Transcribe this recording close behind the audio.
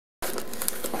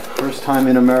First time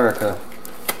in America.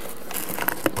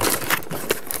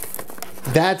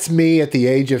 That's me at the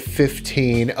age of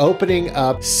 15 opening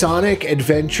up Sonic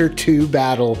Adventure 2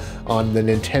 Battle on the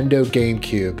Nintendo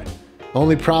Gamecube.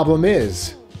 Only problem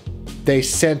is, they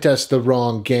sent us the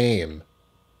wrong game.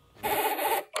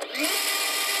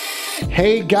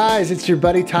 Hey guys, it's your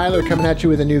buddy Tyler coming at you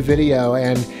with a new video,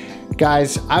 and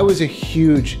guys, I was a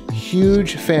huge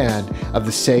fan of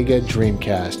the Sega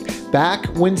Dreamcast. Back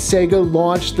when Sega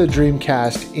launched the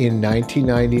Dreamcast in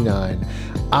 1999,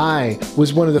 I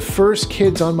was one of the first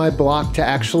kids on my block to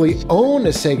actually own a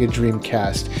Sega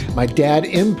Dreamcast. My dad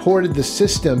imported the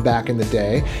system back in the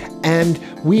day, and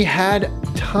we had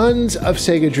tons of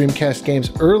Sega Dreamcast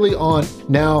games early on.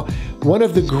 Now, one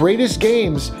of the greatest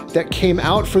games that came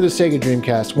out for the Sega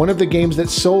Dreamcast, one of the games that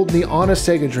sold me on a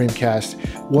Sega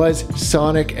Dreamcast, was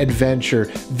Sonic Adventure,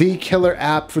 the killer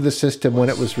app for the system when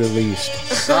it was released.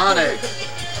 Sonic!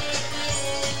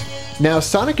 Now,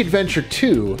 Sonic Adventure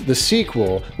 2, the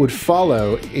sequel, would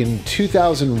follow in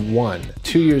 2001,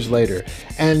 2 years later,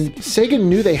 and Sega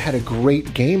knew they had a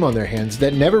great game on their hands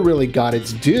that never really got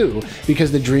its due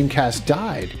because the Dreamcast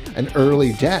died an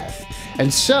early death.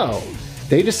 And so,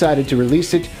 they decided to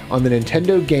release it on the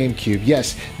Nintendo Gamecube.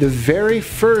 Yes, the very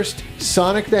first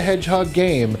Sonic the Hedgehog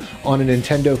game on a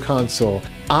Nintendo console.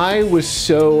 I was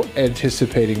so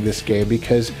anticipating this game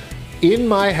because in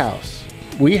my house,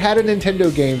 we had a Nintendo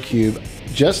Gamecube,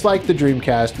 just like the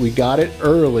Dreamcast. We got it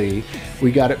early.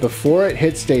 We got it before it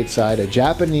hit stateside, a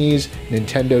Japanese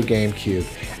Nintendo Gamecube.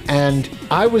 And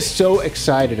I was so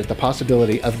excited at the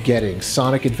possibility of getting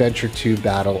Sonic Adventure 2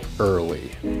 Battle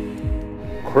early.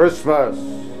 Christmas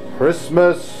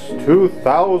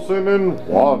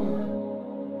 2001.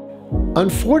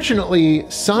 Unfortunately,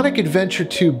 Sonic Adventure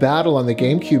 2 Battle on the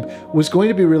GameCube was going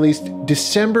to be released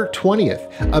December 20th,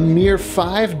 a mere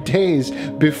 5 days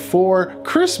before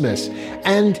Christmas.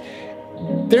 And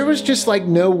there was just like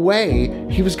no way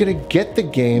he was going to get the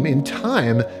game in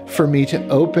time for me to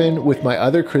open with my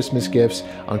other Christmas gifts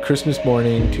on Christmas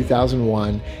morning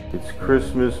 2001. It's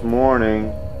Christmas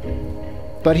morning.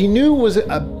 But he knew it was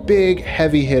a big,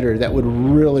 heavy hitter that would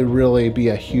really be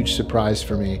a huge surprise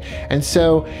for me. And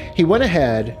so he went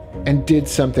ahead and did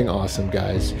something awesome,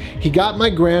 guys. He got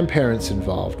my grandparents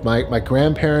involved. My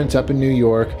grandparents up in New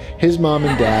York, his mom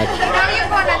and dad.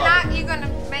 You're gonna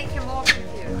make him all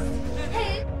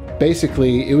confused.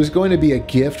 Basically, it was going to be a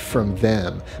gift from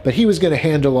them, but he was going to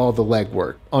handle all the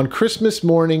legwork. On Christmas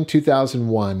morning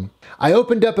 2001, I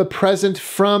opened up a present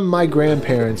from my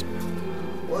grandparents.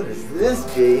 What is this,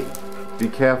 G? Be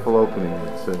careful opening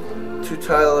it, says. To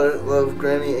Tyler, love,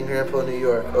 Granny, and Grandpa, New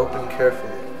York. Open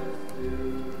carefully.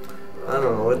 I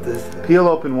don't know what this is. Peel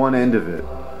open one end of it.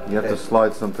 You have to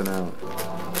slide something out.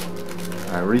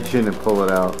 Alright, reach in and pull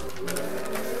it out.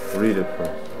 Read it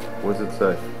first. What does it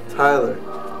say? Tyler,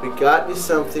 we got you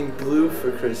something blue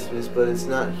for Christmas, but it's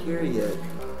not here yet.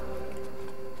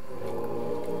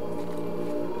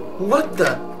 What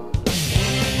the?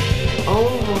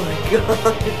 Oh my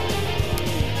God.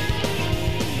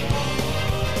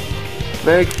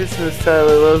 Merry Christmas,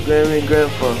 Tyler. Love, Grammy and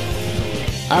Grandpa.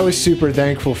 I was super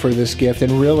thankful for this gift,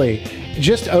 and really,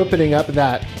 just opening up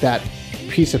that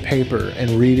piece of paper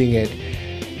and reading it,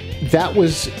 that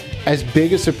was as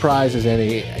big a surprise as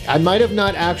any. I might have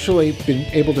not actually been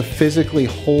able to physically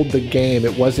hold the game.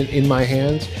 It wasn't in my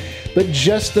hands. But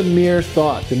just the mere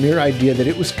thought, the mere idea that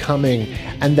it was coming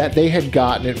and that they had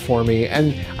gotten it for me.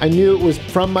 And I knew it was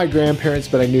from my grandparents,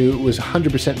 but I knew it was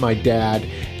 100% my dad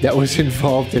that was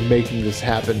involved in making this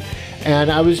happen.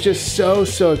 And I was just so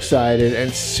excited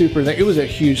and it was a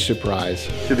huge surprise.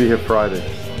 Should be here Friday.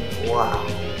 Wow.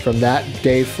 From that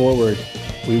day forward,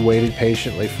 we waited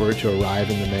patiently for it to arrive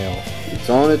in the mail. It's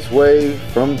on its way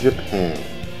from Japan.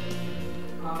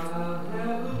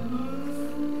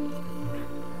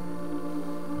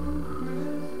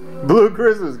 Blue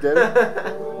Christmas, get it?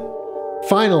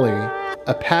 Finally,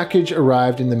 a package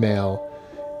arrived in the mail,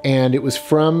 and it was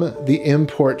from the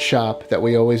import shop that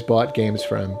we always bought games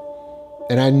from.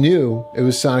 And I knew it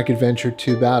was Sonic Adventure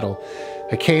 2 Battle.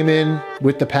 I came in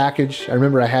with the package. I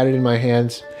remember I had it in my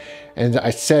hands, and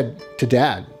I said to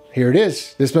Dad, here it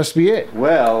is. This must be it.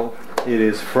 Well, it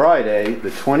is Friday, the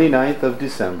 29th of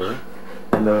December,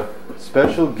 and the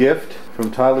special gift from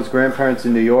Tyler's grandparents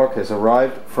in New York has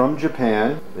arrived from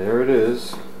Japan. There it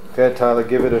is. Okay, Tyler,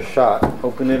 give it a shot.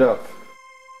 Open it up.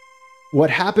 What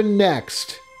happened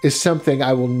next is something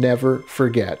I will never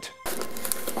forget.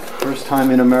 First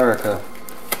time in America.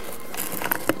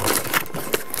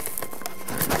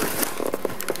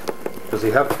 Does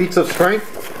he have feats of strength?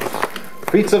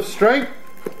 Feats of strength?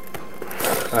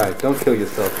 Alright, don't kill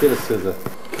yourself. Get a scissor.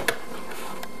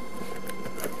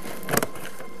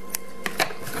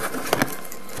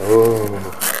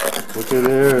 Look at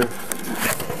there.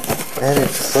 And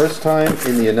it's First time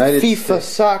in the United FIFA States.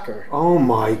 Soccer. Oh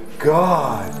my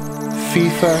God.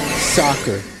 FIFA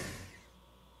Soccer.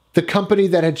 The company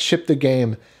that had shipped the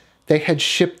game, they had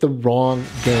shipped the wrong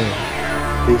game.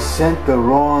 They sent the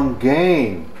wrong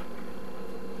game.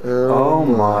 Oh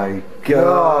my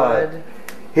God.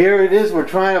 Here it is. We're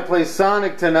trying to play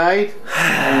Sonic tonight,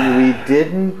 and we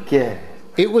didn't get it.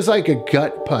 It was like a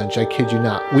gut punch, I kid you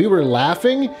not. We were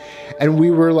laughing, and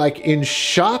we were like in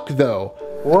shock though.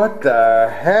 What the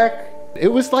heck? It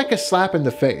was like a slap in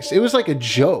the face. It was like a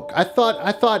joke. I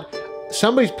thought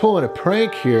somebody's pulling a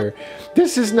prank here.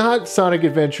 This is not Sonic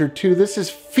Adventure 2. This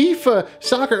is FIFA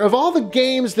Soccer. Of all the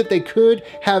games that they could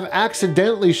have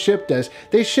accidentally shipped us,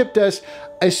 they shipped us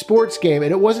a sports game,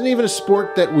 and it wasn't even a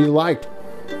sport that we liked.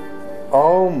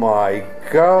 Oh my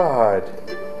God.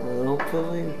 I don't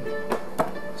believe it.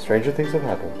 Stranger things have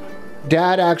happened.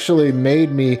 Dad actually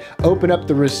made me open up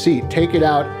the receipt, take it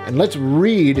out, and let's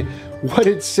read what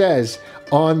it says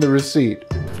on the receipt.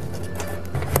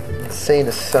 Insane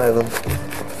Asylum.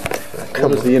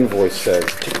 What does the invoice say?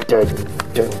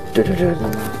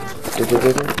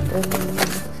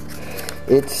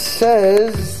 It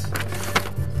says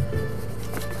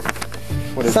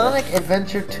What is Sonic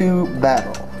Adventure 2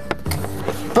 Battle.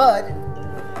 But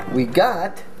we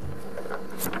got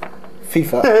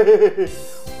FIFA.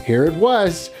 Here it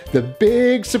was, the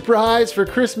big surprise for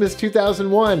Christmas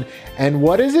 2001. And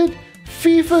what is it?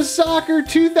 FIFA Soccer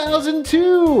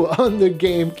 2002 on the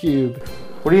Gamecube.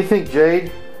 What do you think,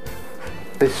 Jade?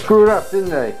 They screwed up,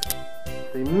 didn't they?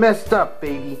 They messed up,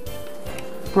 baby.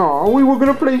 Oh, we were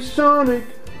gonna play Sonic,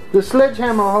 the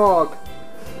Sledgehammer Hog,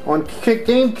 on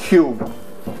Gamecube.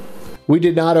 We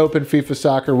did not open FIFA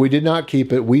Soccer. We did not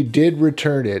keep it. We did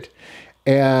return it.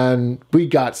 And we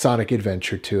got Sonic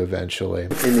Adventure 2 eventually.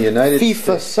 In the United FIFA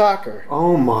States. Soccer.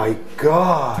 Oh my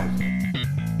God.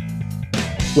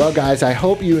 Well, guys, I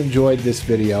hope you enjoyed this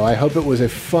video. I hope it was a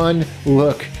fun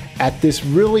look at this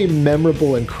really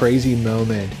memorable and crazy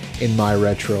moment in my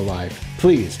retro life.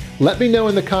 Please, let me know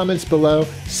in the comments below.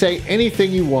 Say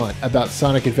anything you want about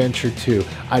Sonic Adventure 2.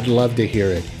 I'd love to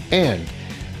hear it. And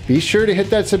be sure to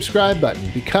hit that subscribe button,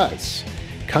 because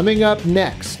coming up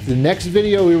next, the next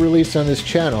video we release on this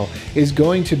channel is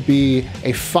going to be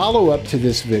a follow-up to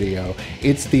this video.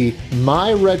 It's the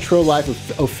My Retro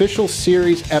Life official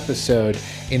series episode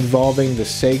involving the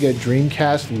Sega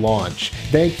Dreamcast launch.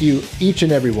 Thank you, each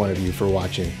and every one of you, for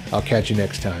watching. I'll catch you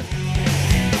next time.